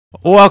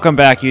Welcome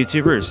back,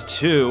 YouTubers,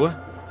 to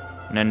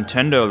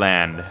Nintendo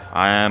Land.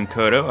 I am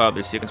Koto of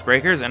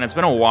TheSequenceBreakers, and it's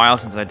been a while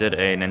since I did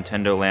a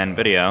Nintendo Land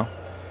video.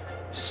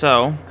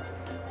 So,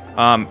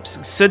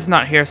 Sid's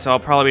not here, so I'll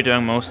probably be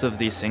doing most of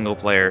the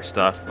single-player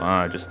stuff,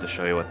 just to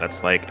show you what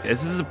that's like.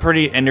 This is a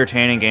pretty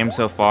entertaining game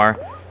so far.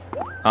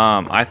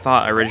 I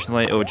thought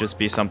originally it would just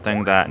be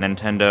something that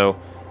Nintendo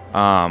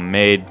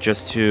made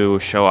just to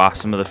show off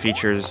some of the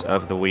features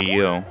of the Wii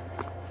U.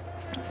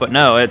 But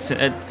no, it's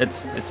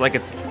like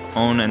its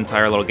own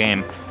entire little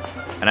game.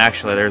 And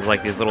actually, there's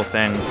like these little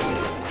things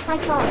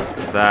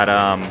that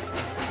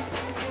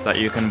that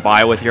you can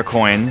buy with your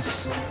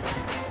coins.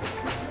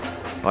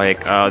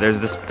 Like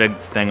there's this big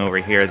thing over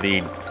here,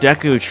 the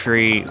Deku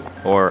Tree,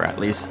 or at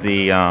least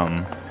the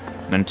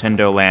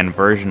Nintendo Land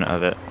version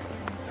of it.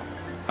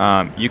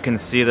 You can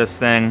see this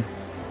thing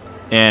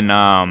in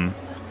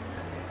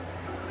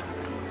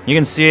you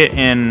can see it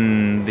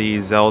in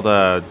the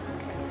Zelda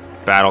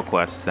Battle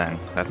Quest thing,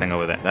 that thing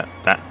over there,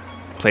 that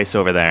place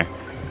over there.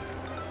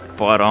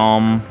 But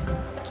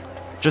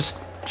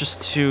just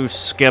to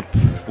skip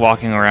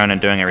walking around and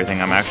doing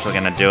everything, I'm actually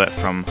gonna do it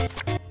from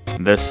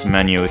this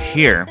menu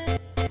here.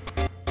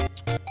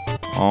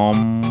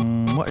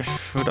 What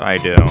should I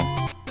do?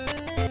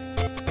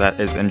 That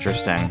is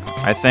interesting.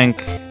 I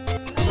think,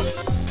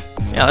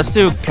 yeah, let's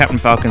do Captain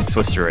Falcon's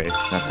Twister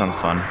Race. That sounds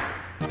fun.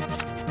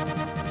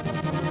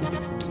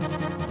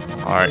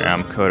 I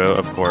am Koto,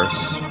 of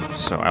course,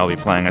 so I'll be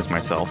playing as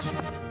myself.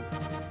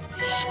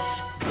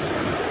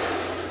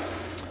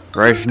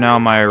 Right now,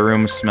 my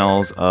room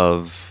smells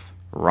of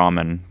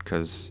ramen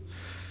because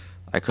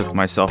I cooked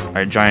myself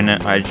a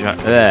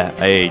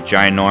ginormous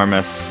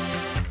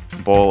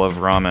bowl of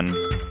ramen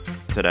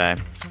today.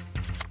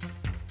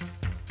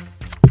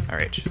 All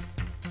right.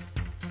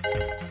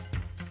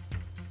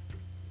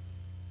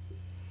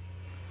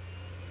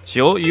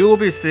 So you will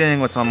be seeing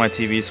what's on my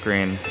TV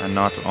screen and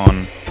not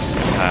on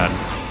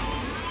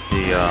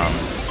the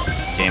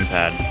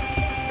GamePad.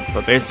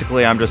 But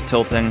basically, I'm just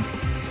tilting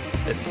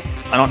it.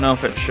 I don't know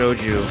if it showed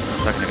you a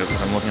second ago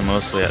because I'm looking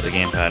mostly at the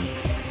GamePad.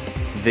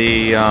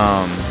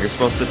 You're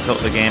supposed to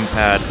tilt the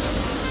GamePad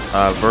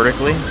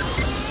vertically,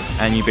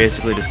 and you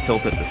basically just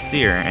tilt it to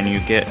steer, and you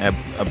get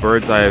a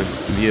bird's eye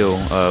view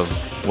of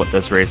what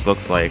this race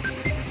looks like.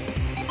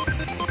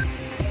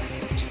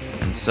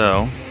 And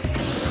so,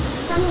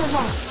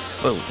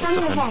 whoa, what's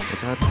up?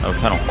 What's that? Oh,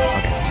 tunnel.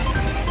 Okay.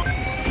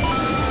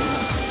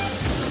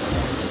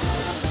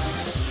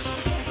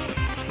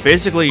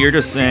 Basically, you're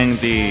just seeing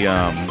the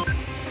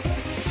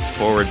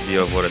forwards view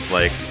of what it's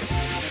like,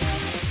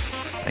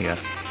 I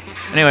guess.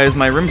 Anyways,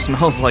 my room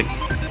smells like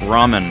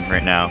ramen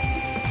right now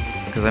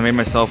because I made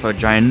myself a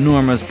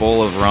ginormous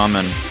bowl of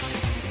ramen,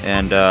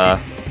 and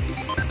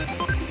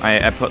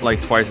I put like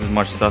twice as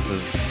much stuff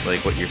as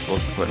like what you're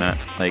supposed to put in it.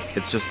 Like,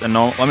 it's just a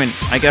normal. I mean,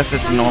 I guess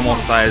it's a normal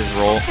size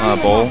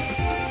bowl,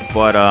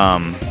 but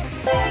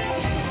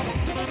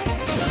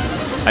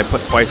I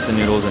put twice the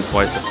noodles and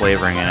twice the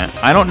flavoring in it.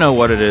 I don't know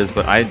what it is,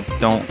 but I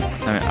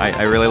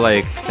really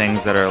like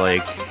things that are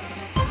like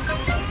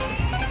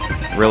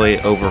really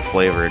over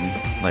flavored.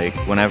 Like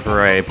when it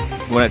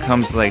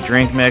comes to like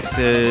drink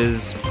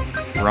mixes,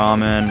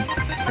 ramen,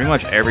 pretty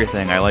much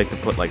everything, I like to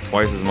put like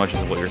twice as much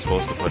as what you're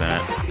supposed to put in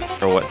it,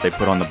 or what they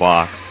put on the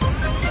box.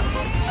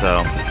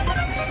 So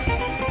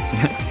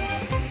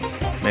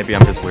maybe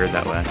I'm just weird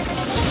that way.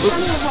 Oop.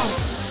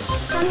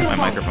 My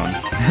microphone.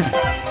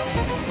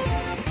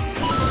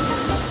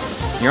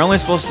 You're only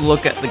supposed to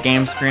look at the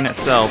game screen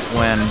itself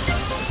when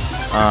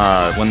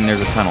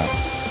there's a tunnel.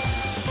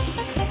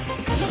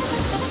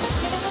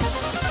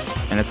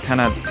 And it's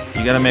kind of,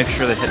 you gotta make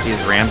sure to hit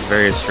these ramps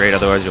very straight,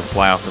 otherwise you'll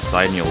fly off the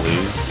side and you'll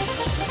lose.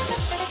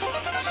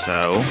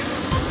 So,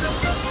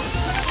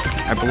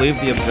 I believe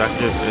the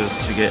objective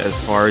is to get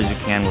as far as you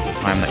can with the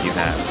time that you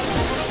have.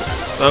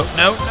 So,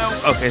 no.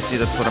 Okay, see,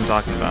 that's what I'm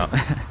talking about.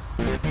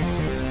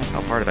 How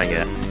far did I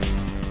get?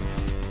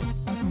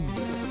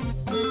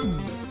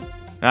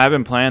 I've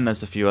been playing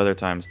this a few other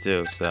times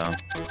too, so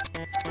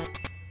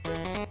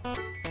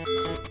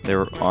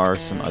there are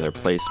some other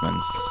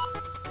placements.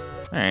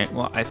 Alright,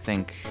 well, I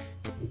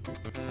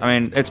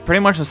mean, it's pretty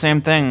much the same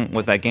thing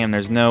with that game.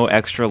 There's no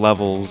extra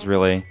levels,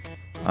 really.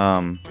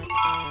 You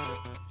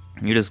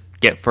just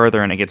get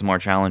further and it gets more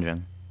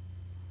challenging.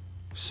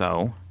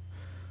 So,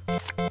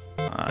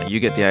 you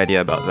get the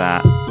idea about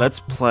that. Let's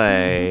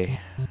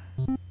play...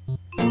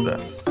 What's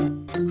this?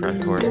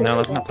 Crash Course. No,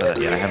 let's not play that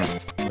yet. I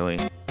haven't really...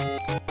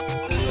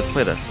 Let's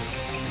play this.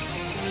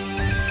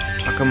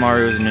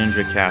 Takamaru's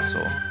Ninja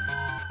Castle.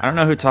 I don't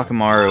know who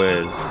Takamaru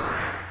is.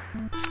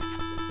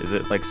 Is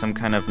it like some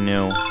kind of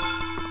new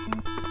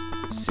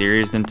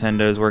series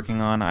Nintendo's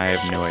working on? I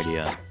have no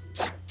idea.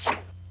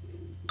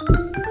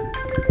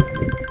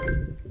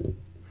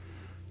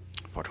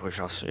 But we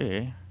shall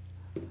see.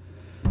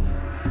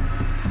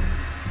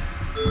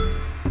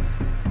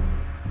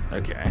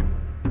 Okay.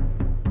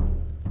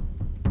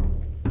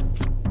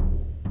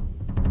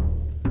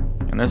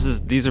 And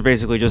these are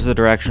basically just the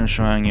directions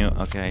showing you.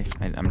 Okay,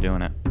 I'm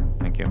doing it.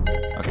 Thank you.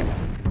 Okay.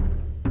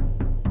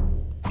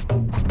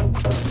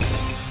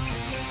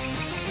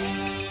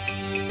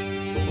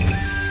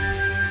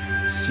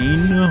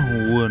 Scene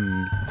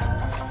 1.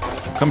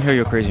 Come here,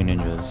 you crazy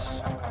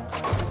ninjas.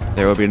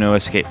 There will be no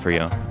escape for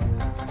you.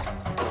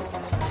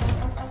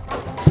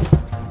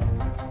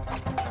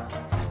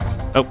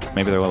 Oh,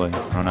 maybe there will be.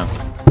 I don't know.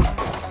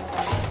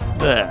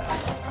 Ugh.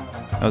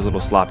 That was a little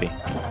sloppy.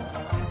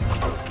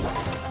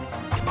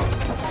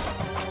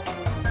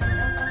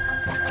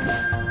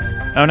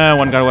 Oh no,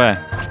 one got away.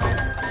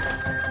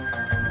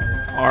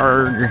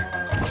 Arg.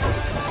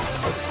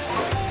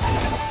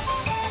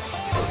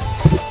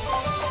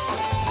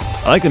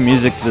 I like the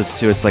music to this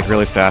too. It's like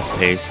really fast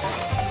paced.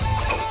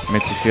 It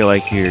makes you feel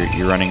like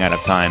you're running out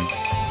of time.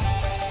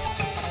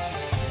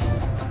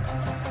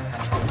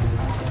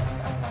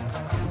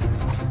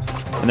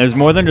 And there's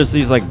more than just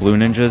these like blue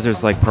ninjas.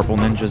 There's like purple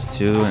ninjas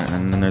too,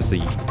 and then there's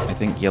the I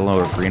think yellow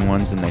or green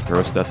ones, and they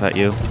throw stuff at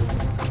you.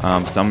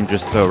 Some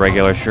just throw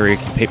regular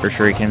paper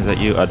shurikens at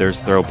you.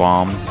 Others throw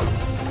bombs.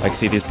 Like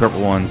see these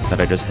purple ones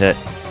that I just hit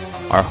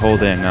are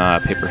holding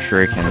paper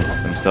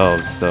shurikens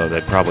themselves, so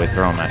they'd probably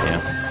throw them at you.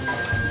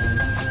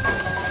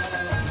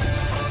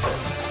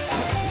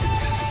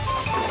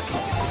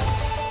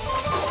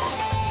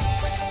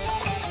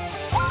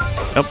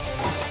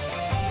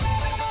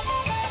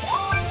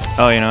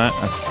 Oh, you know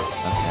what? That's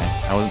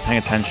okay. I wasn't paying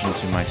attention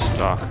to my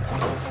stock of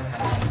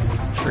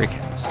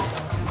shurikens.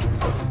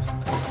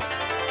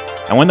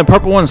 And when the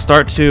purple ones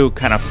start to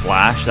kind of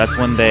flash, that's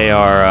when they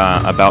are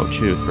about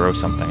to throw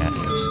something at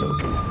you. So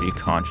be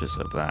conscious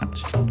of that.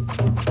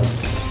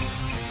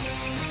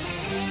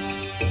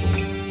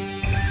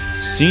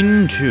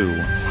 Scene 2.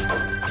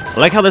 I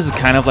like how this is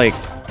kind of like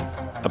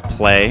a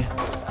play.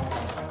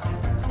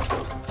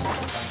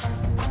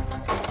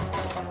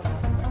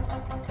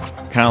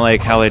 Kind of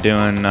like how they do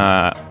in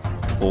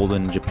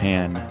olden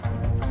Japan.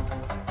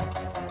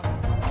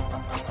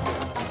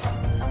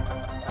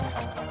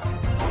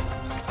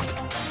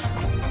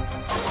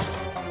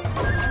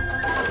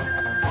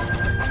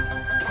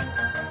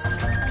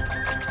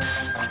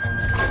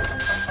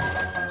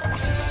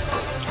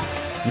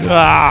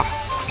 Ah!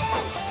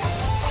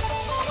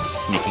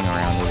 Sneaking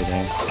around over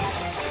there.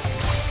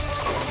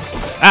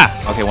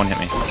 Ah! Okay, one hit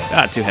me.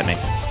 Ah, two hit me.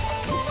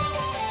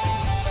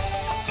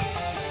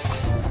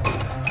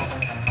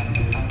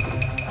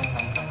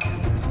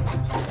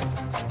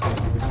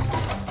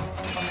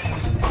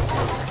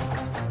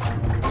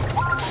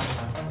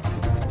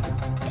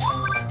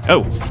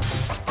 Oh!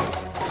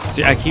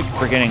 See, I keep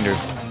forgetting to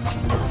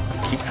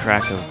keep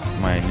track of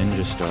my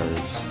ninja stars.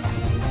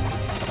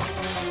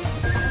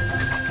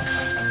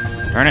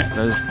 Darn it,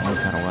 those ones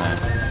got away.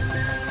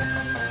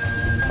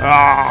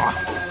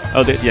 Ah!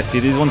 Oh, yeah, see,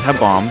 these ones have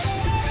bombs.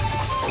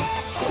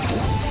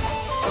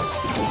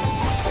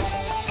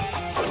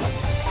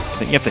 I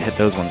think you have to hit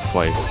those ones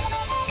twice.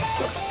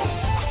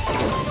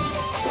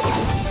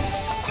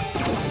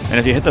 And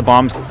if you hit the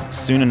bombs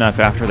soon enough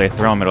after they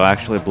throw them, it'll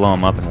actually blow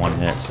them up in one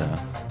hit, so...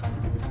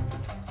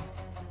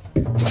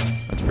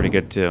 That's pretty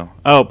good, too.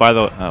 Oh, by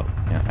the way... Oh,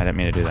 yeah, I didn't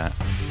mean to do that.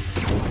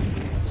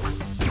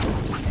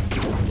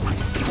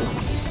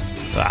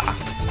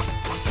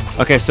 Ah.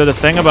 Okay, so the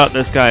thing about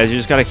this guy is you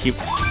just gotta keep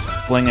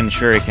flinging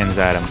shurikens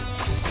at him.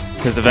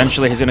 Because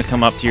eventually he's gonna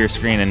come up to your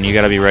screen and you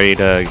gotta be ready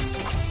to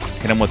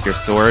hit him with your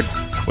sword,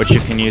 which you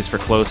can use for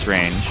close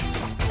range.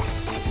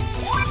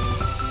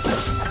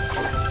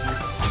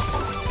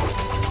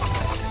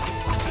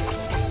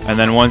 And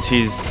then once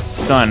he's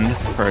stunned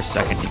for a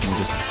second, you can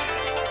just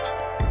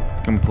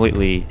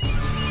completely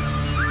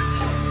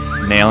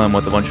nail him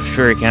with a bunch of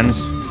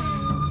shurikens.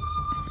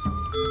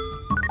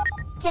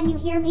 Can you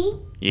hear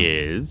me?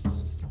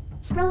 Yes.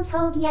 Scrolls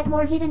hold yet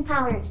more hidden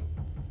powers.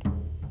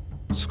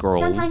 Scrolls.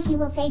 Sometimes you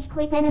will face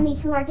quick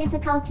enemies who are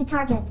difficult to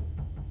target.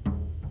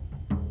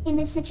 In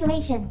this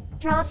situation,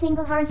 draw a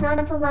single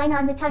horizontal line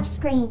on the touch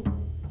screen.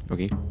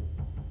 Okay.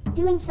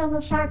 Doing so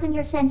will sharpen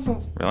your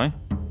senses. Really?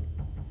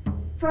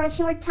 For a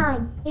short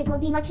time, it will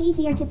be much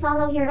easier to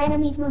follow your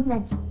enemy's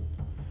movements.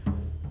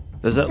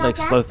 Does that like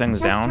slow things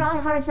Just down? draw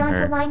a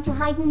horizontal line to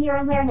heighten your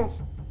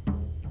awareness.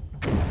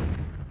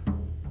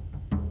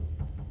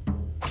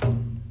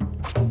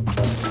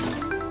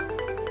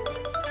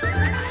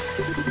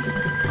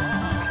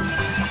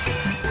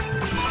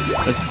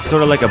 This is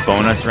sort of like a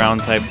bonus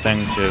round type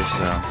thing too,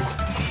 so...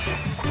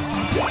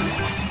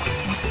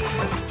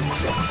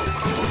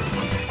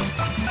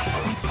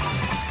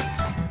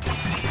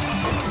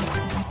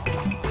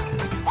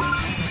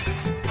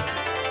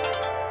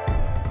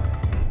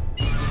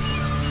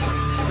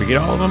 Did we get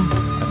all of them?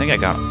 I think I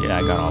got them. Yeah,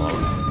 I got all of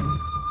them.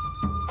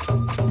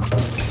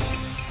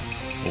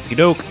 Okie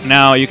doke.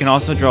 Now you can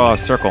also draw a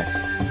circle.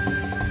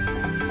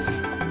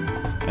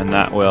 And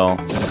that will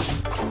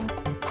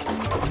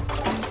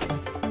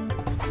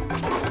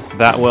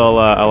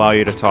allow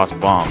you to toss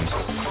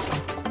bombs.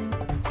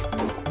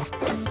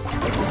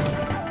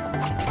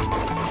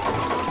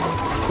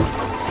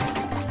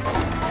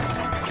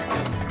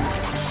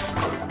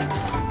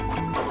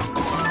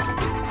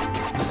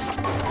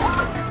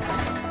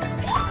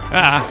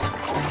 Ah!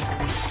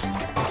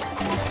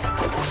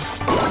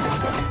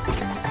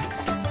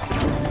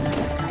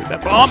 Get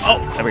that bomb! Oh,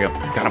 there we go.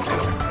 Got him.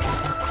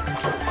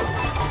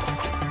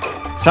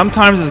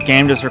 Sometimes this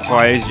game just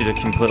requires you to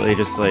completely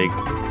just like...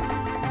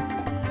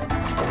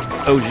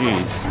 Oh,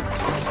 jeez.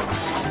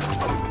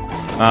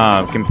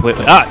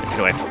 Completely... Ah! Get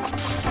away.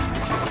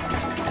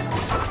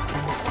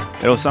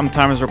 It'll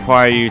sometimes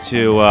require you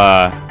to,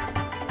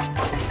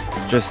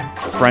 just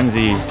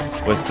frenzy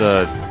with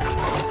the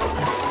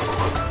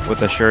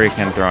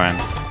shuriken throwing.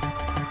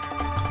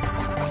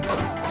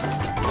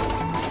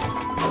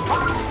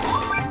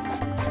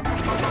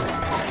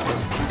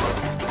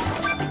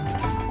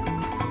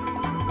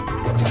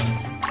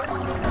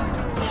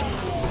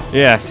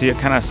 Yeah, see, it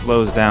kind of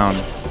slows down.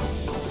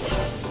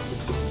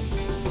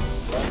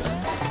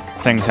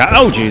 Things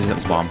oh, jeez, that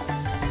was a bomb.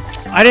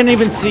 I didn't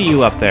even see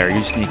you up there,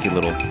 you sneaky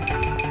little...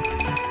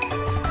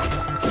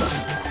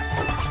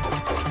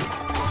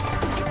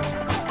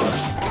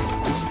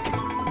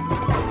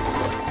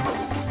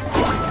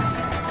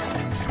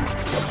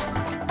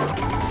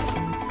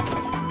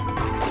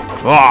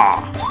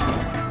 Ah!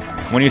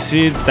 When you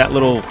see that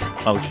little...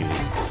 Oh,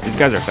 jeez. These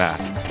guys are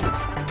fast.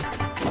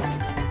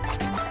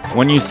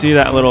 When you see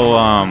that little,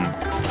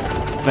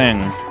 thing...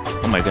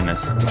 Oh, my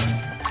goodness.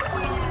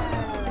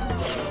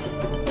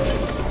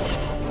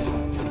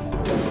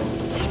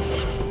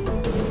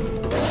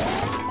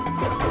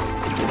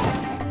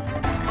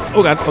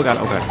 Oh, God. Oh, God.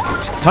 Oh, God.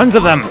 Tons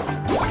of them!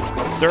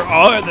 They're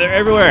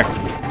everywhere!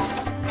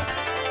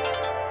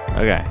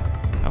 Okay.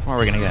 How far are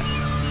we gonna get?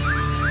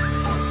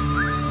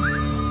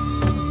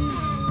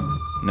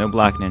 No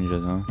black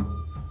ninjas, huh?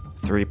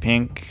 3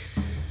 pink,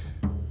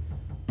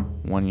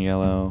 1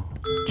 yellow.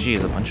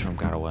 Jeez, a bunch of them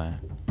got away.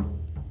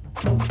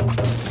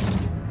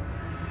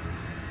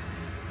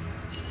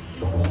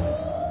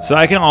 So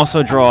I can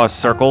also draw a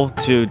circle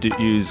to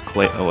use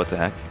clay. Oh, what the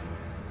heck?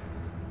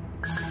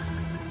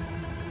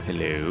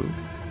 Hello?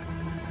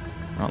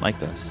 I don't like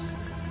this.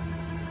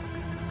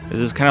 This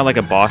is kind of like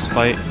a boss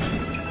fight.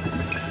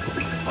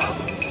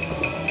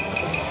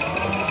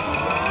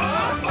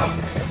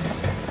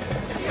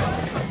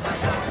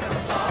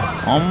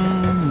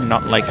 I'm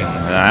not liking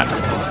that.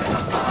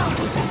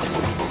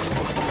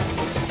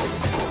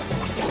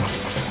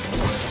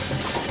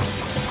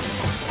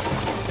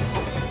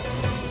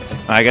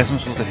 I guess I'm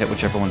supposed to hit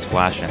whichever one's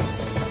flashing.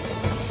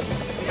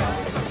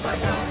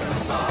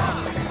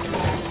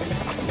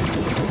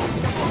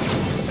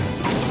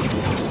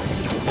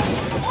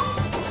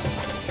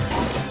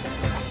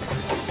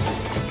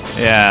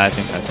 Yeah, I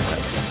think that's it.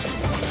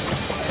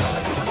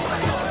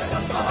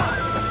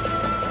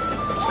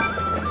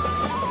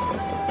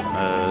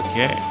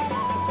 Okay.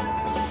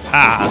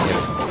 Ah, okay,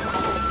 this one.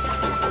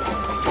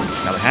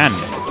 Another hand.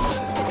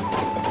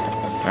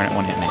 Darn it,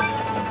 one hit me.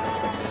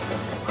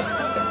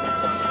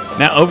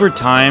 Now, over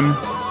time,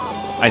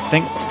 I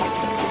think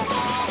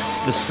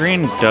the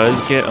screen does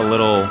get a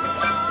little...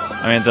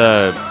 I mean,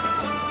 the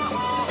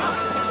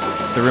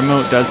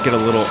remote does get a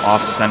little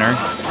off-center,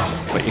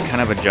 but you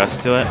kind of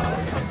adjust to it.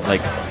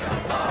 Like,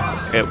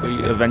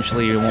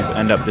 eventually you won't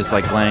end up just,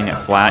 like, laying it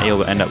flat.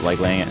 You'll end up, like,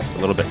 laying it a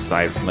little bit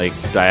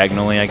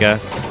diagonally, I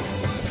guess.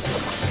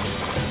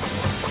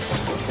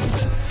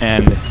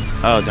 And,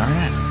 oh, darn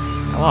it.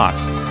 I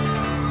lost.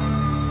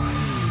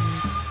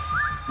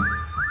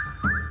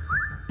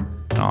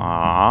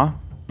 Aww.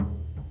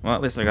 Well,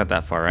 at least I got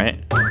that far,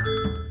 right?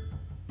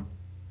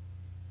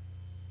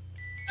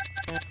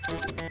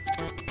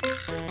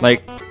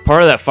 Like,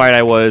 part of that fight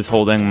I was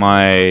holding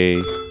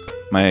my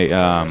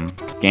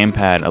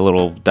gamepad a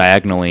little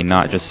diagonally,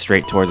 not just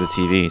straight towards the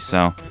TV,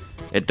 so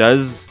it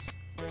does...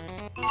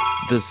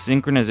 The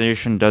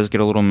synchronization does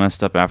get a little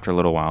messed up after a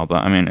little while,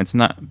 but I mean, it's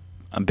not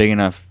a big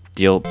enough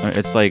deal.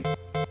 It's like,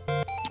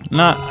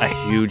 not a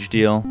huge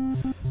deal,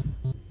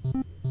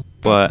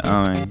 but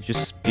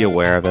just be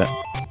aware of it.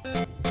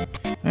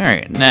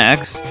 Alright,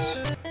 next,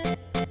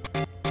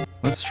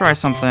 let's try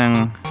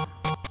something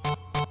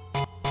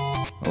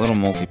a little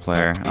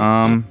multiplayer.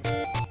 How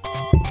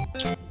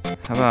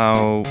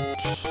about...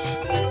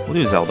 We'll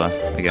do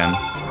Zelda again.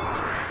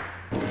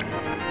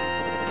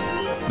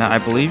 Now, I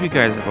believe you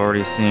guys have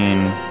already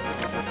seen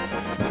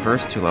the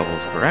first 2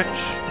 levels, correct?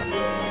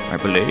 I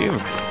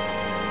believe.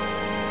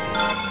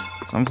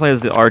 So I'm gonna play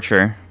as the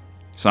archer.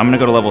 So I'm gonna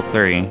go to level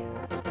 3,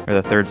 or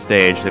the 3rd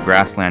stage, the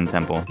Grassland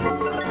Temple.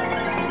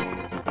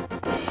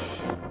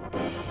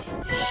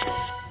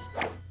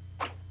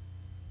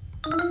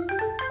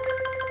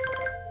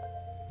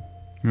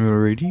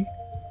 Alrighty.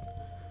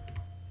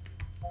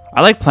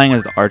 I like playing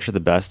as the archer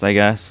the best, I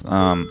guess.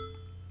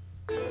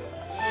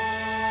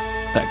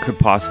 That could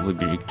possibly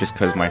be just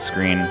because my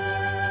screen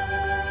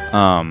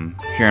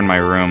here in my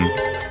room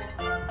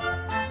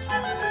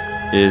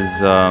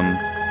is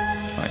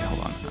wait, hold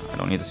on. I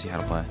don't need to see how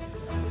to play.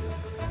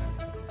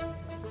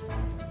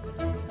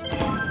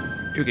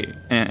 Okay.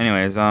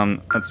 Anyways,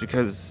 that's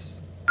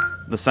because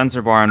the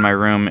sensor bar in my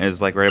room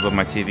is like right above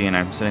my TV, and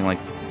I'm sitting like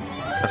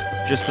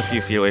just a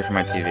few feet away from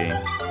my TV.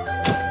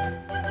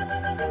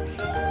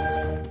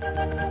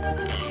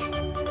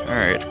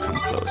 Alright, come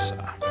closer.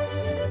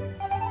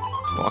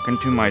 Walk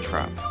into my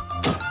trap.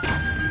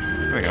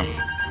 There we go.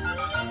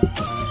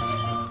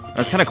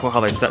 That's kind of cool how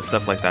they set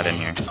stuff like that in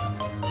here.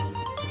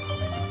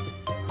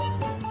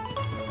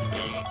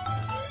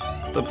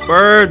 The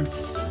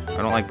birds! I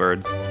don't like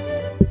birds. Can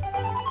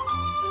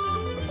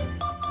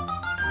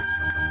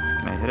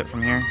I hit it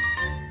from here?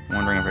 I'm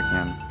wondering if I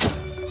can.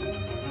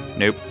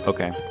 Nope.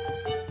 Okay.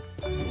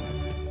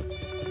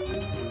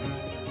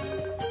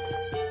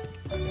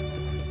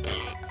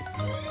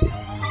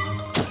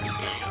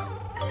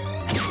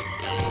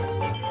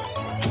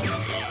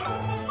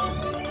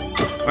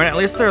 Alright, at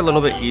least they're a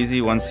little bit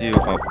easy once you...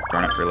 Oh,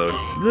 darn it, reload.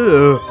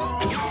 Ugh.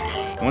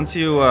 Once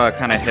you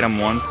kind of hit them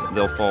once,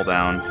 they'll fall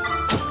down.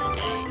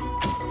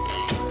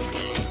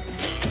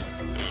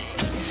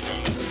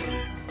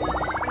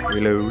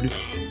 Reload.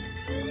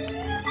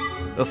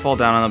 They'll fall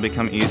down and they'll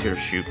become easier to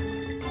shoot.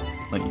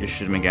 Like, you just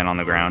shoot them again on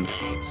the ground.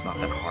 It's not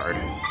that hard.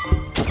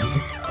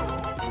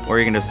 Or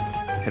you can just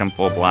hit them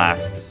full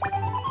blast.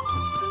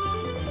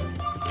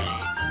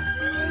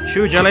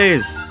 Shoot,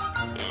 jellies!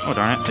 Oh,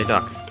 darn it, they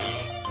duck.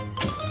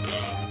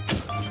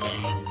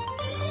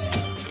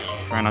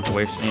 Try not to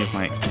waste any of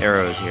my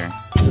arrows here.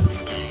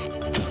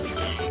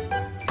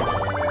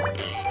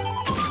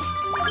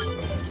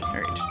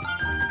 Alright.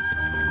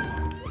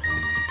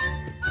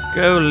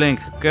 Go, Link,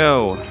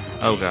 go!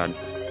 Oh god.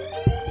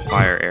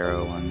 Fire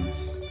arrow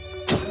ones.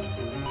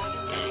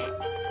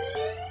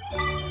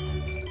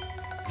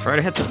 Try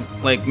to hit them.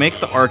 Like, make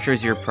the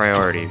archers your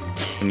priority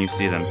when you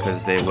see them,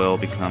 because they will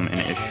become an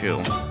issue.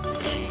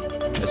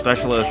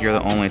 Especially if you're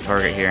the only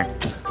target here.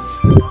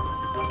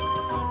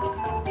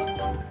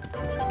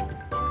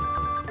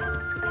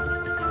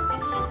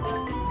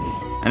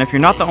 And if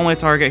you're not the only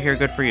target here,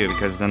 good for you,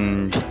 because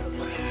then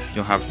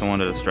you'll have someone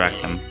to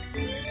distract them.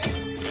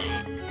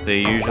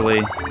 They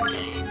usually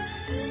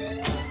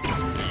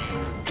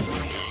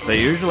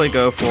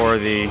go for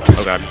the...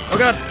 Oh god. Oh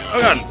god!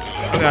 Oh god!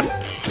 Oh god!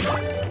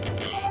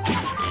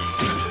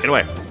 Get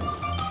away.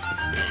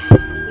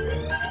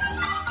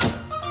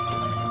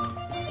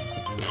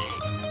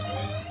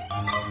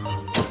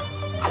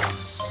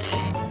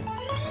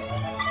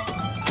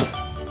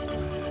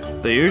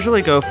 They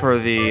usually go for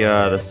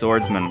the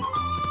swordsman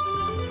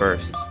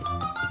first.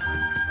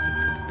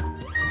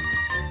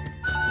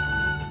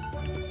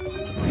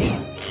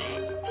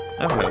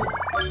 Oh, hello.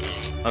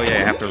 Oh yeah,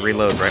 I have to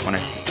reload right when I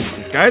see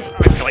these guys. Oh,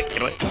 get away,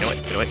 get away, get away,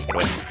 get away, get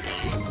away.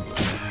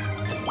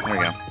 There we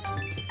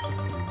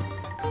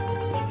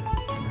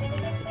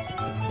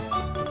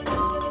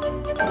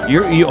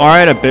go. You are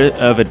at a bit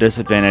of a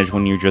disadvantage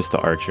when you're just the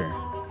archer,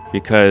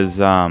 because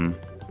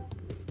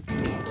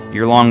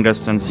you're long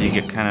distance, so you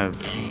get kind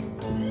of...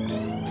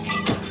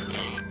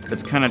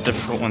 It's kind of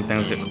difficult when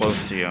things get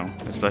close to you,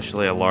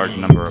 especially a large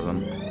number of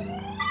them.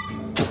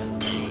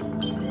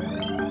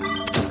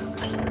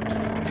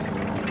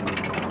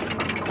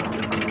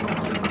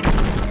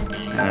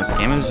 And this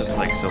game is just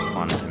like so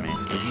fun to me.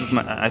 This is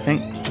I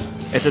think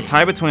it's a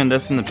tie between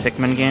this and the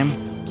Pikmin game.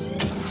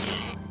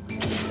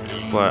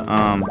 But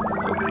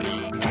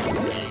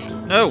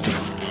no.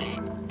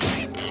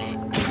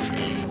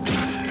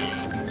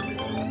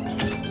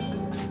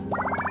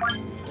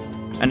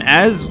 And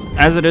as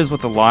it is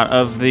with a lot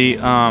of the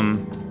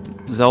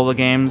Zelda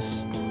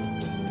games,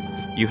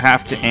 you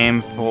have to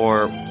aim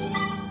for...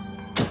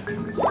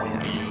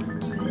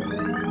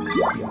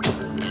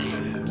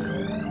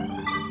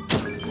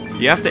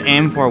 You have to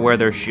aim for where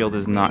their shield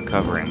is not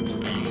covering.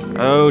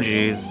 Oh,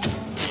 jeez.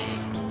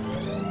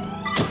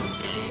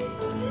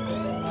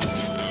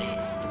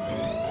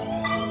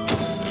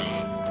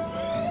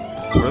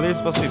 Where are they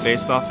supposed to be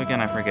based off again?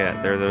 I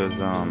forget. They're those,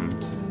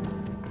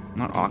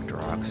 not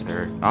Octoroks.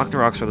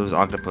 Octoroks are those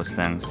octopus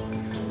things.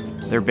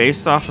 They're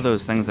based off of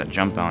those things that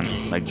jump at you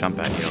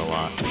a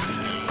lot.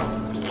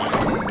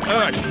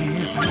 Oh,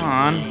 jeez, come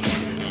on.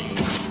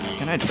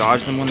 Can I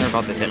dodge them when they're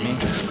about to hit me?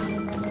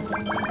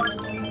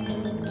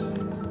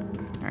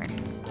 Alright.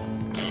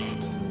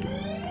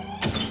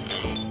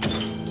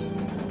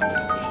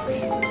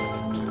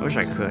 I wish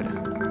I could.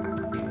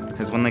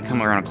 Because when they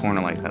come around a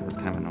corner like that, that's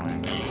kind of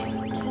annoying.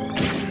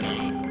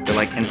 They're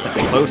like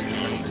instantly close to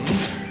us. See?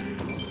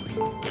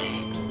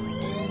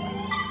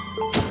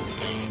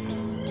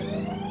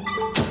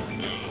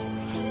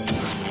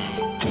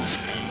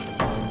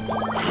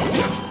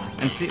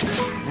 And see,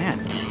 man.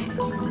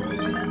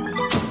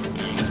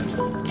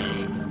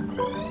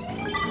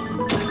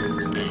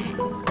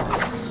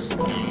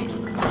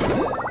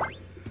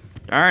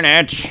 Darn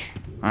it!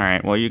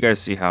 Alright, well you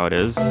guys see how it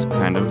is.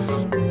 Kind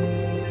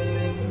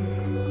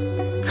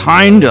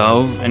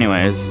of.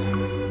 Anyways.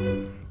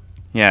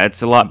 Yeah,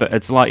 it's a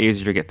lot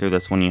easier to get through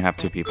this when you have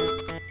two people.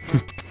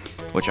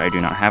 Which I do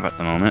not have at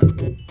the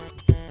moment.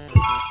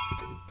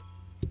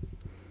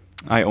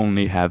 I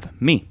only have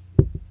me.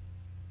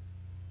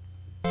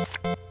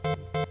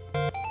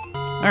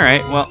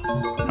 Alright, well,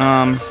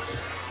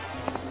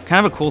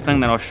 kind of a cool thing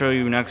that I'll show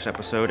you next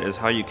episode is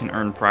how you can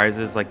earn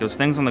prizes, like those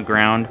things on the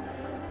ground.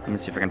 Let me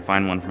see if I can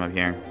find one from up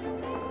here.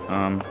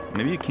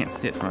 Maybe you can't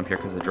see it from up here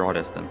because of the draw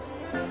distance.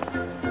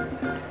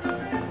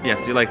 Yeah,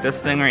 see like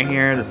this thing right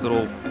here, this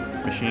little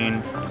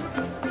machine.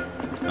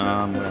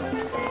 What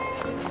else?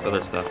 This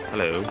other stuff.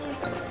 Hello.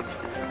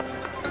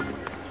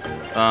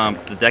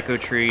 The deco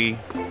tree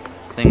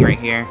thing right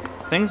here.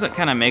 things that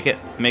kind of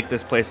make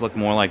this place look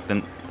more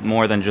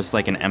than just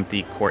like an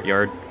empty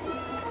courtyard,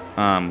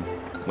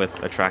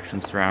 with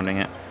attractions surrounding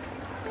it.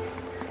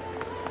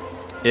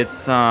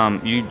 It's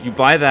you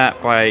buy that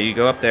by you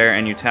go up there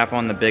and you tap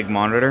on the big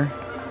monitor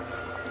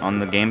on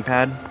the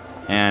gamepad,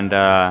 and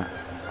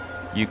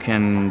you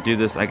can do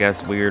this, I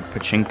guess, weird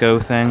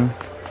pachinko thing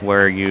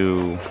where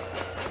you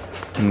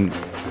can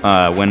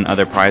win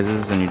other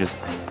prizes, and you just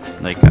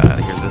like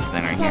here's this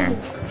thing right here,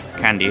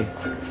 candy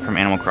from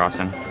Animal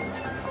Crossing.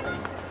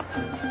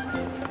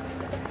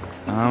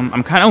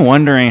 I'm kind of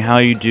wondering how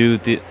you do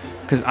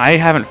because I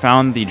haven't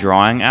found the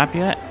drawing app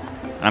yet.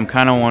 I'm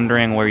kind of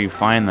wondering where you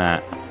find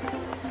that,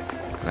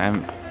 because I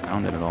haven't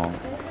found it at all.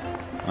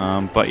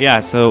 But yeah,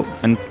 so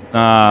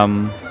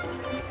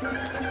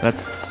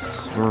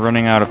we're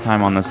running out of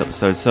time on this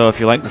episode. So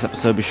if you like this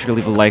episode, be sure to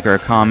leave a like or a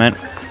comment.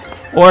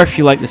 Or if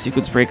you like the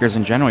Sequence Breakers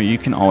in general, you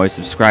can always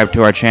subscribe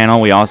to our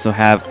channel. We also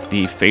have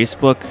the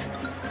Facebook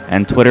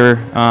and Twitter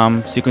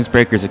Sequence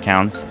Breakers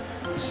accounts.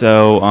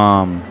 So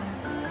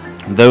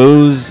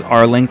those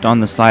are linked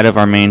on the side of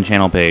our main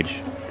channel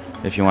page.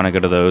 If you want to go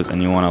to those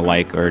and you want to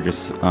like or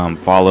just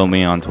follow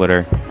me on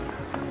Twitter,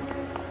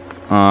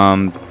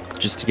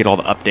 just to get all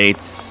the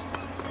updates.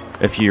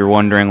 If you're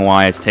wondering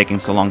why it's taking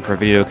so long for a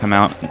video to come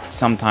out,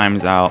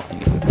 sometimes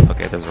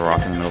okay, there's a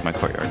rock in the middle of my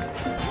courtyard.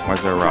 Why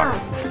is there a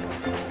rock?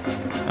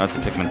 Oh, it's a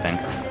Pikmin thing.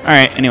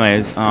 Alright,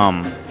 anyways,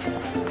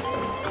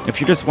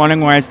 if you're just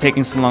wondering why it's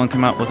taking so long to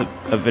come out with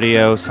a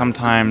video,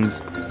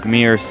 sometimes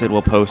me or Sid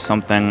will post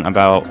something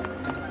about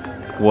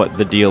what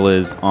the deal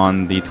is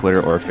on the Twitter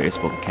or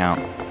Facebook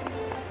account.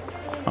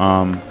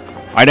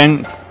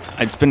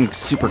 It's been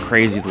super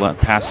crazy the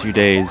past few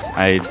days.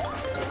 I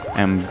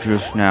am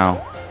just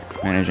now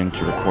managing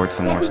to record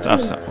some more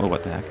stuff, so... Oh,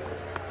 what the heck?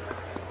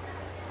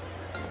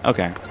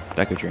 Okay,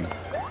 Deku Tree.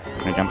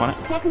 Can I jump on it?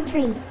 Deku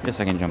Tree.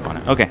 Yes, I can jump on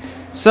it. Okay,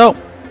 so,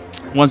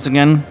 once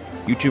again,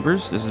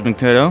 YouTubers, this has been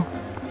Koto.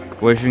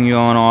 Wishing you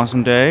all an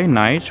awesome day,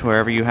 night,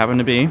 wherever you happen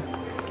to be.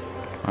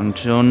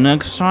 Until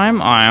next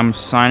time, I am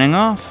signing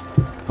off.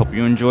 Hope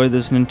you enjoyed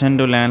this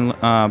Nintendo Land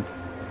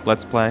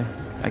Let's Play,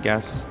 I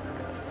guess.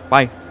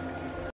 Bye.